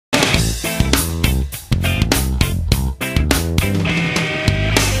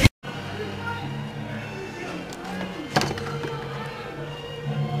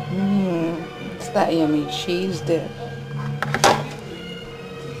that yummy cheese dip.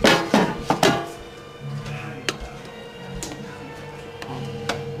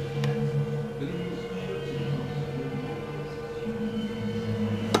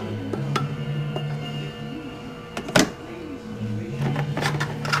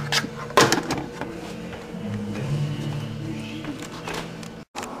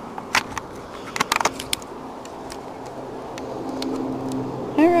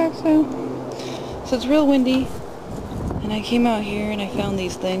 Hi Roxo. So it's real windy, and I came out here and I found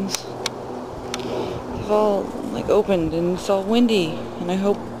these things. They've all like opened and it's all windy, and I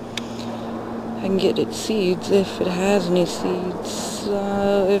hope I can get its seeds if it has any seeds,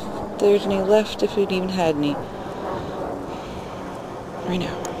 if there's any left, if it even had any. Right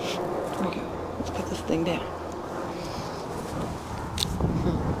now. Here we go. Let's put this thing down.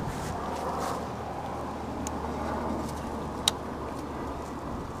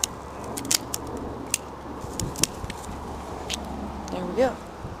 There we go.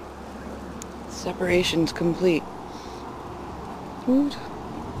 Separation's complete. Ooh,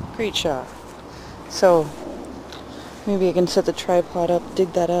 great shot. So, maybe I can set the tripod up,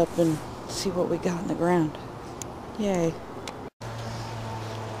 dig that up, and see what we got in the ground. Yay.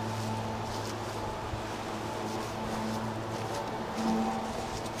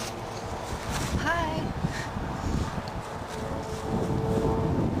 Hi.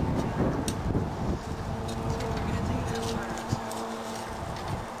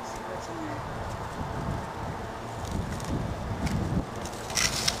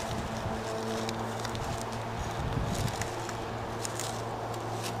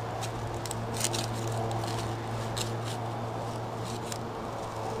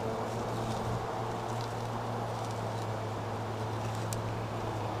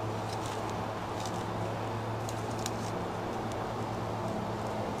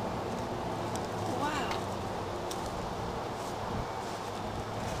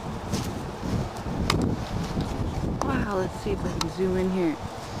 Wow, let's see if I can zoom in here.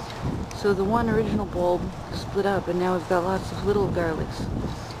 So the one original bulb split up, and now we've got lots of little garlics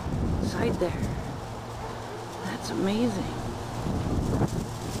inside there. That's amazing.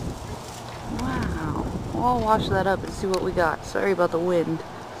 Wow. Well, I'll wash that up and see what we got. Sorry about the wind.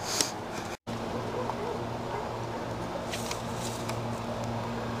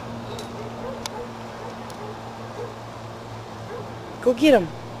 Go get him.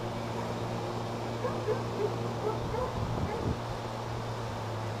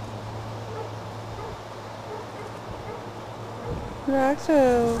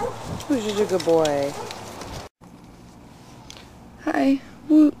 Roxo, who's such a good boy? Hi.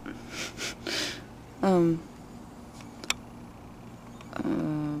 Woot.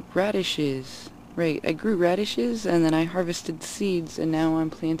 Radishes. Right, I grew radishes and then I harvested seeds, and now I'm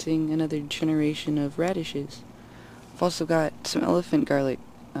planting another generation of radishes. I've also got some elephant garlic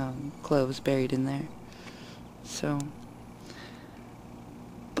cloves buried in there. So,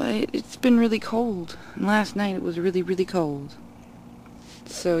 but it's been really cold. And last night it was really, really cold.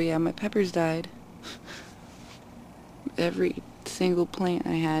 So yeah, my peppers died. Every single plant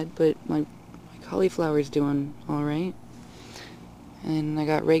I had, but my cauliflower's doing alright. And I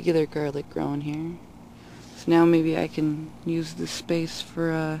got regular garlic growing here. So now maybe I can use this space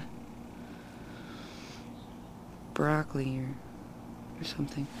for broccoli or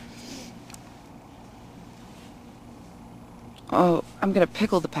something. Oh, I'm gonna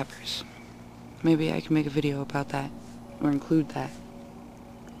pickle the peppers. Maybe I can make a video about that, or include that,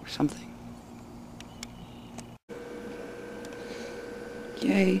 or something.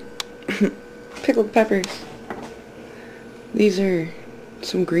 Yay. Pickled peppers. These are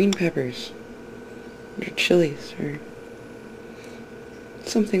some green peppers, or chilies, or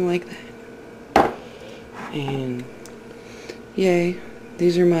something like that. And yay,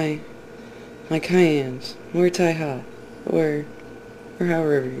 these are my cayennes, or tai-ha, or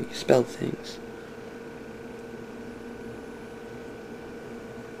however you spell things.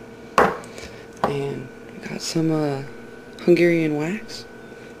 And we got some Hungarian wax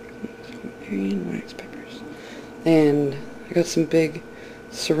peppers, and I got some big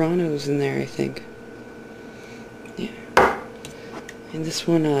serranos in there, I think. Yeah. And this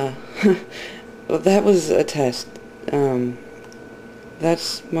one, well, that was a test.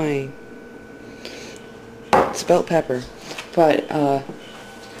 That's my spelt pepper. But,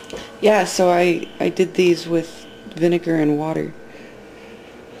 yeah, so I did these with vinegar and water.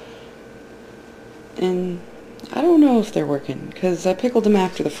 And I don't know if they're working, because I pickled them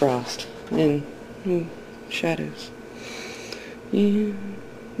after the frost. And, shadows. Yeah,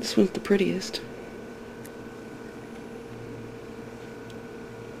 this one's the prettiest.